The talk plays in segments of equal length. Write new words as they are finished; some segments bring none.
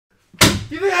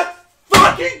You think that's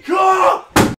fucking cool?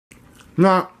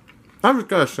 Nah, I just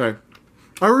gotta say,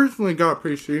 I recently got a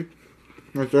PC,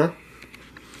 right there.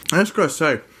 I just gotta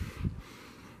say,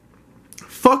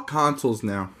 fuck consoles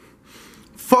now.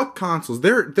 Fuck consoles.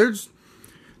 There's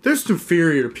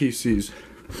inferior to PCs.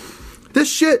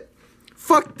 This shit,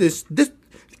 fuck this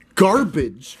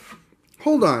garbage.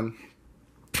 Hold on.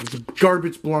 The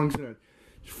garbage belongs in a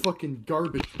fucking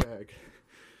garbage bag.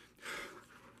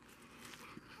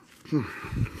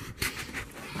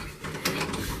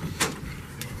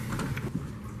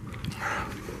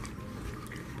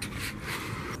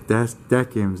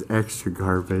 That game's extra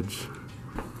garbage.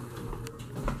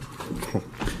 Oh,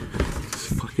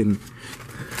 it's fucking.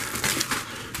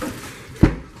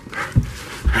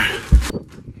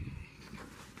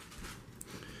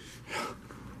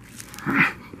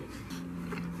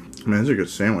 Man, this is a good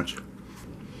sandwich.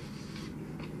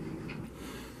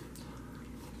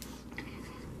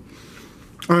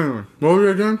 Anyway, what were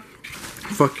we doing?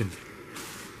 Fucking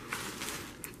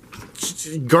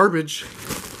garbage.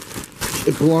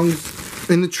 It belongs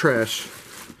in the trash.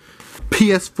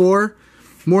 PS4,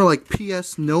 more like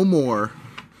PS no more.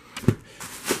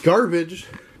 Garbage.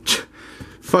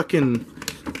 Fucking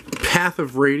Path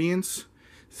of Radiance.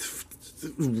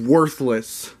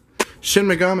 Worthless. Shin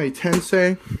Megami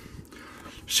Tensei.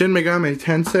 Shin Megami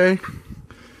Tensei.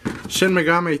 Shin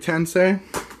Megami Tensei.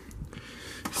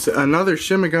 Another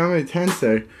Shin Megami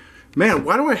Tensei. Man,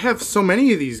 why do I have so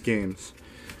many of these games?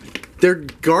 They're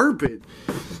garbage.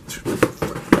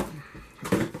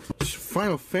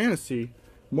 Final Fantasy,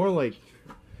 more like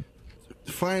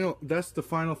that's the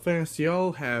Final Fantasy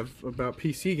I'll have about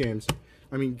PC games.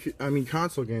 I mean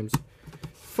console games.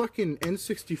 Fucking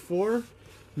N64,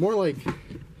 more like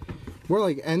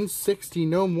N60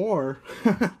 no more.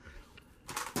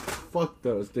 Fuck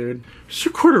those, dude. Let's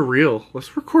record a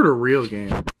real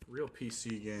game. Real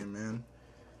PC game, man.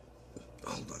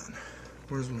 Hold on.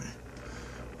 Where's my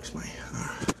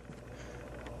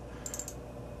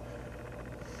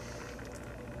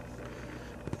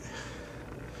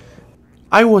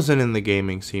I wasn't in the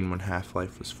gaming scene when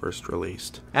Half-Life was first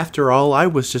released. After all, I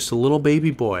was just a little baby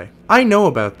boy. I know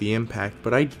about the impact,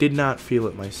 but I did not feel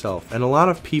it myself, and a lot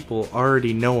of people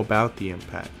already know about the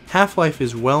impact. Half-Life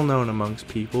is well known amongst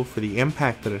people for the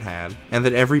impact that it had, and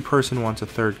that every person wants a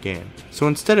third game. So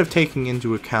instead of taking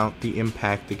into account the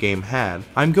impact the game had,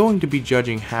 I'm going to be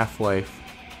judging Half-Life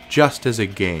just as a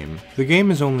game. The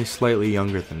game is only slightly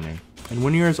younger than me, and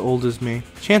when you're as old as me,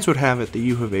 chance would have it that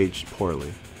you have aged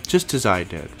poorly. Just as I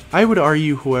did. I would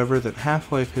argue, however, that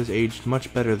Half-Life has aged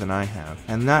much better than I have,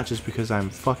 and not just because I'm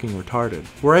fucking retarded.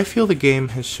 Where I feel the game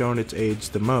has shown its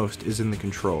age the most is in the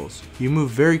controls. You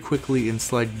move very quickly and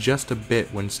slide just a bit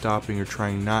when stopping or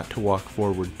trying not to walk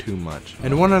forward too much.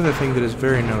 And one other thing that is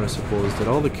very noticeable is that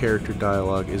all the character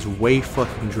dialogue is way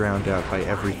fucking drowned out by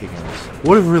everything else.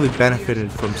 Would have really benefited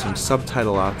from some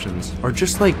subtitle options, or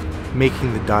just like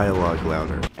making the dialogue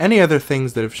louder. Any other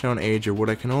things that have shown age are what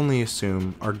I can only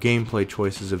assume are gameplay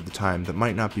choices of the time that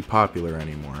might not be popular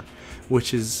anymore,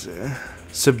 which is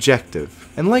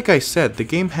subjective. And like I said, the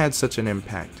game had such an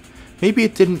impact. Maybe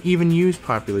it didn't even use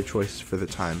popular choices for the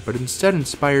time, but instead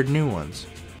inspired new ones.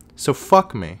 So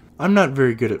fuck me. I'm not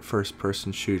very good at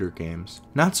first-person shooter games.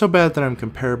 Not so bad that I'm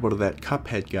comparable to that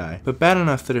Cuphead guy, but bad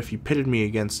enough that if you pitted me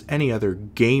against any other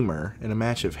gamer in a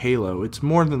match of Halo, it's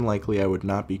more than likely I would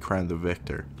not be crowned the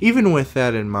victor. Even with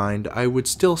that in mind, I would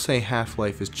still say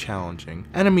Half-Life is challenging.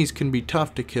 Enemies can be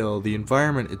tough to kill, the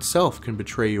environment itself can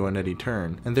betray you on any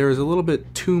turn, and there is a little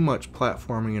bit too much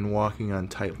platforming and walking on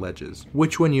tight ledges,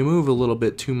 which when you move a little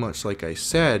bit too much like I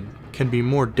said, can be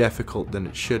more difficult than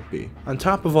it should be. On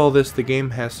top of all this, the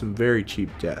game has some very cheap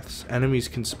deaths. Enemies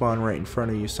can spawn right in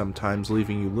front of you sometimes,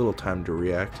 leaving you little time to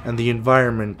react, and the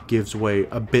environment gives way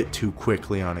a bit too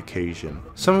quickly on occasion.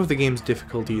 Some of the game's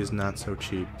difficulty is not so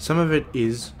cheap. Some of it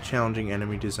is challenging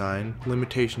enemy design,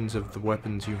 limitations of the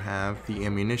weapons you have, the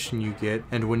ammunition you get,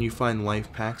 and when you find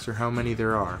life packs or how many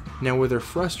there are. Now whether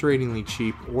frustratingly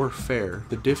cheap or fair,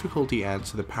 the difficulty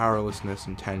adds to the powerlessness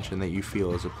and tension that you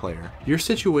feel as a player. Your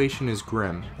situation is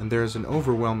grim, and there is an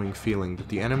overwhelming feeling that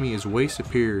the enemy is way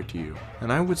superior to you,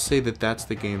 and I would say that that's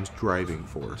the game's driving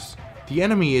force. The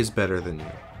enemy is better than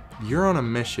you. You're on a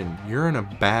mission, you're in a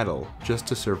battle just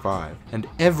to survive, and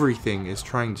everything is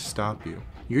trying to stop you.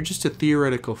 You're just a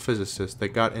theoretical physicist that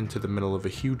got into the middle of a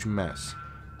huge mess.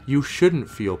 You shouldn't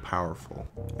feel powerful.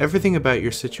 Everything about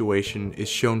your situation is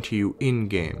shown to you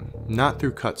in-game, not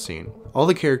through cutscene. All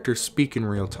the characters speak in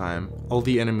real time, all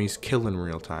the enemies kill in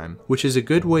real time, which is a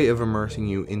good way of immersing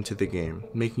you into the game,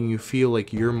 making you feel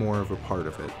like you're more of a part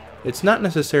of it. It's not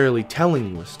necessarily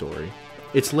telling you a story.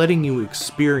 It's letting you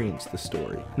experience the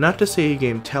story. Not to say a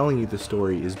game telling you the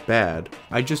story is bad,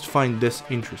 I just find this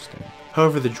interesting.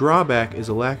 However, the drawback is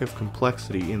a lack of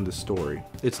complexity in the story.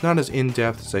 It's not as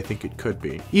in-depth as I think it could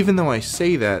be. Even though I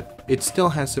say that, it still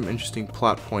has some interesting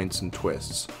plot points and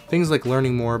twists. Things like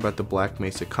learning more about the Black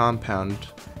Mesa compound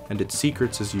and its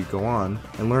secrets as you go on,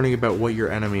 and learning about what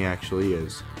your enemy actually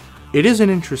is. It is an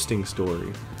interesting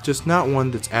story, just not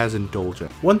one that's as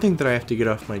indulgent. One thing that I have to get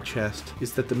off my chest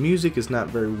is that the music is not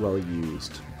very well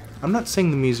used. I'm not saying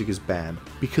the music is bad,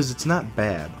 because it's not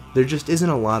bad. There just isn't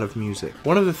a lot of music.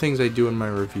 One of the things I do in my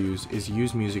reviews is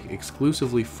use music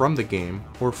exclusively from the game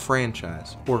or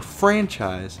franchise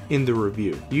in the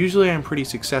review. Usually I'm pretty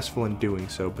successful in doing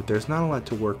so, but there's not a lot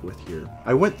to work with here.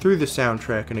 I went through the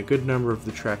soundtrack and a good number of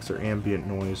the tracks are ambient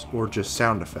noise or just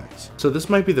sound effects. So this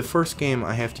might be the first game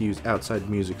I have to use outside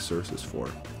music sources for.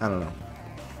 I don't know.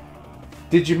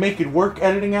 Did you make it work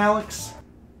editing, Alex?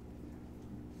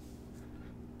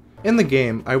 In the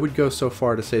game, I would go so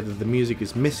far to say that the music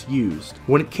is misused.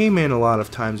 When it came in, a lot of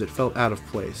times it felt out of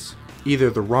place. Either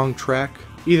the wrong track,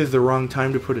 either the wrong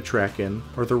time to put a track in,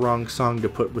 or the wrong song to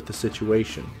put with the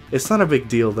situation. It's not a big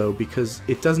deal though, because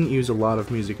it doesn't use a lot of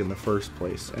music in the first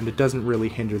place, and it doesn't really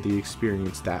hinder the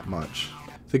experience that much.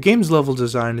 The game's level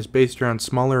design is based around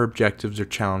smaller objectives or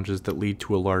challenges that lead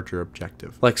to a larger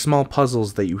objective, like small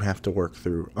puzzles that you have to work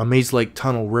through, a maze-like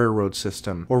tunnel railroad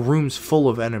system, or rooms full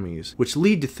of enemies, which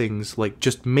lead to things like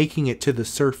just making it to the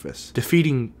surface,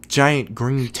 defeating giant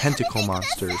green tentacle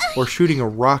monsters, or shooting a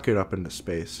rocket up into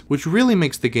space, which really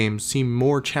makes the game seem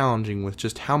more challenging with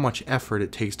just how much effort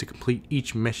it takes to complete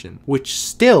each mission, which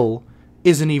still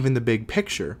isn't even the big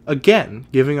picture. Again,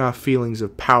 giving off feelings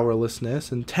of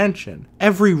powerlessness and tension.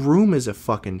 Every room is a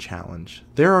fucking challenge.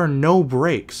 There are no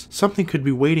breaks. Something could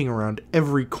be waiting around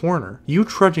every corner. You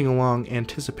trudging along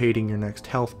anticipating your next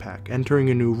health pack, entering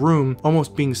a new room,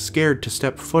 almost being scared to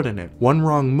step foot in it. One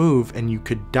wrong move and you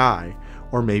could die.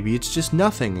 Or maybe it's just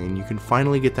nothing and you can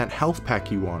finally get that health pack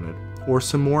you wanted. Or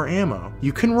some more ammo.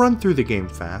 You can run through the game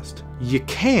fast. You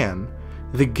can.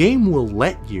 The game will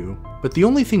let you. But the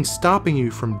only thing stopping you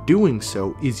from doing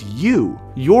so is you.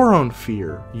 Your own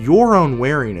fear, your own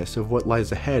wariness of what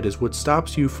lies ahead is what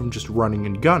stops you from just running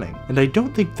and gunning. And I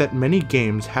don't think that many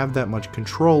games have that much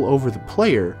control over the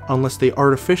player unless they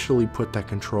artificially put that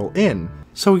control in.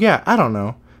 So yeah, I don't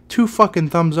know. 2 fucking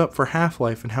thumbs up for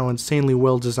Half-Life and how insanely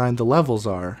well designed the levels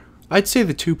are. I'd say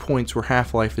the 2 points where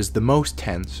Half-Life is the most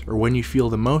tense, or when you feel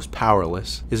the most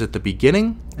powerless, is at the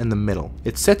beginning and the middle.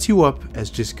 It sets you up as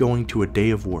just going to a day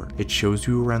of work. It shows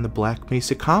you around the Black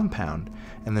Mesa compound,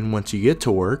 and then once you get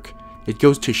to work, it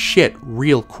goes to shit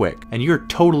real quick, and you're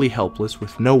totally helpless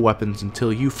with no weapons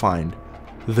until you find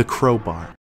the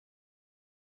crowbar.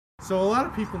 So a lot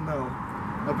of people know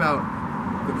about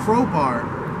the crowbar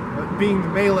being the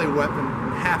melee weapon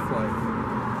in Half-Life.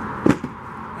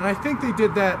 And I think they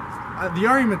did that. The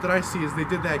argument that I see is they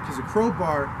did that because a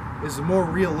crowbar is a more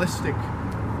realistic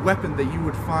weapon that you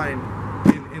would find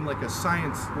in like a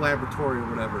science laboratory or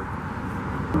whatever.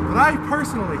 But I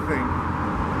personally think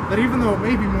that even though it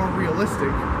may be more realistic,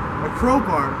 a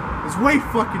crowbar is way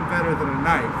fucking better than a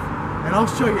knife. And I'll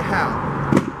show you how.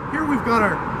 Here we've got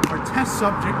our test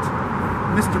subject,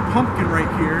 Mr. Pumpkin right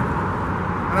here.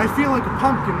 And I feel like a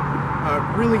pumpkin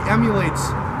really emulates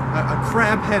a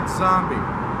crab head zombie.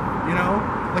 You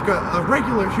know? Like a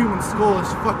regular human skull is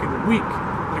fucking weak.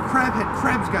 But a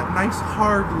crab's got nice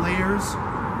hard layers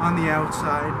on the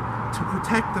outside to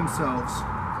protect themselves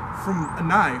from a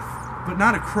knife, but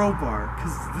not a crowbar,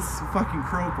 because this is a fucking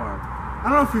crowbar. I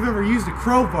don't know if you've ever used a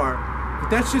crowbar, but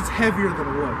that shit's heavier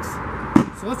than it looks.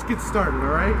 So let's get started,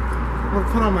 alright? I'm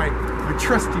gonna put on my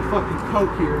trusty fucking coat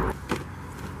here.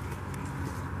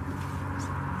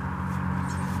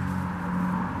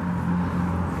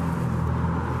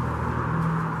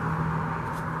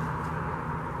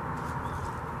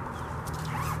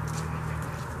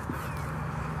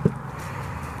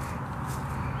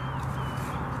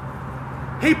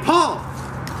 Hey, Paul!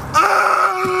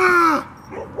 Ah!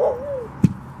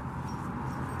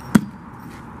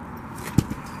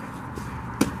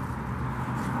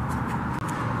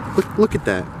 Look at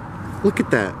that. Look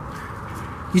at that.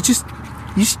 You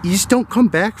just don't come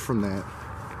back from that.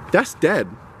 That's dead.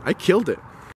 I killed it.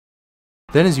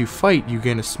 Then as you fight, you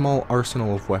gain a small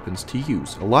arsenal of weapons to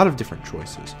use, a lot of different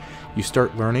choices. You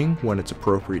start learning when it's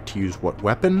appropriate to use what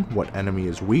weapon, what enemy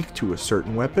is weak to a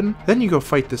certain weapon, then you go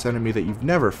fight this enemy that you've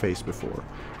never faced before.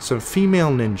 Some female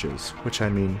ninjas, which I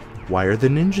mean, why are the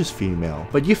ninjas female?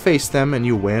 But you face them and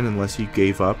you win unless you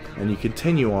gave up, and you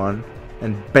continue on,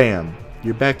 and bam,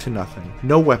 you're back to nothing.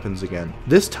 No weapons again.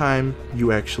 This time,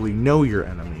 you actually know your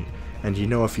enemy, And you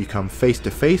know if you come face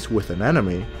to face with an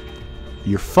enemy,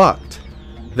 you're fucked.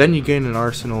 Then you gain an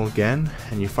arsenal again,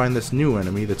 and you find this new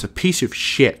enemy that's a piece of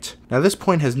shit. Now this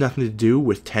point has nothing to do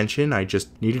with tension, I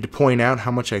just needed to point out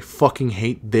how much I fucking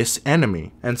hate this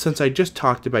enemy. And since I just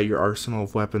talked about your arsenal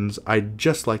of weapons, I'd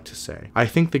just like to say, I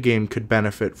think the game could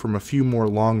benefit from a few more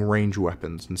long-range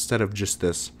weapons, instead of just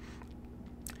this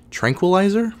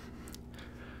tranquilizer?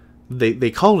 They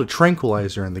call it a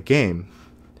tranquilizer in the game,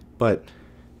 but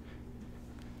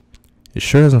it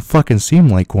sure doesn't fucking seem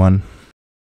like one.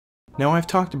 Now I've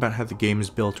talked about how the game is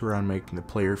built around making the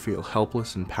player feel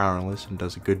helpless and powerless and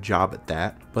does a good job at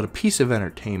that, but a piece of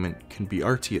entertainment can be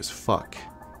artsy as fuck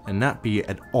and not be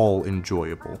at all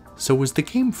enjoyable. So is the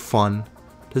game fun?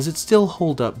 Does it still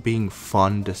hold up being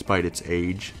fun despite its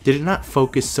age? Did it not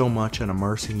focus so much on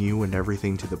immersing you and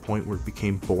everything to the point where it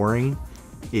became boring?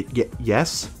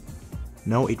 Yes?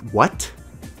 No, it what?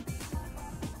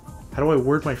 How do I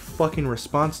word my fucking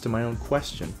response to my own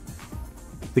question?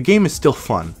 The game is still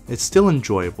fun, it's still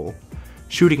enjoyable.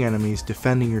 Shooting enemies,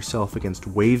 defending yourself against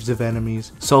waves of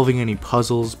enemies, solving any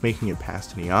puzzles, making it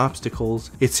past any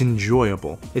obstacles, it's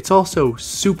enjoyable. It's also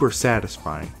super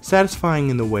satisfying. Satisfying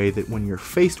in the way that when you're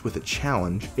faced with a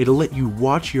challenge, it'll let you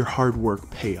watch your hard work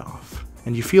pay off.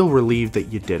 And you feel relieved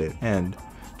that you did it. And,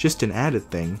 just an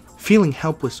added thing, feeling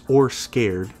helpless or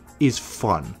scared is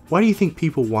fun. Why do you think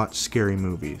people watch scary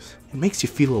movies? It makes you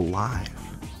feel alive.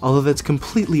 Although that's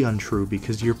completely untrue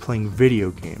because you're playing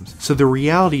video games, so the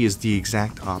reality is the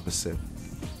exact opposite.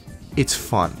 It's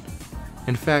fun.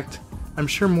 In fact, I'm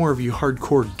sure more of you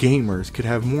hardcore gamers could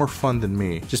have more fun than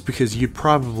me, just because you'd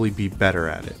probably be better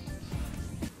at it.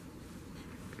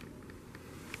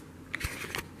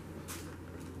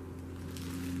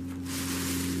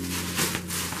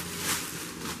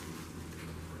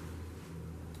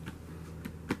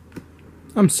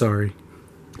 I'm sorry.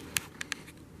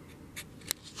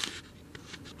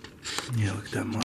 Yeah, look at that mug.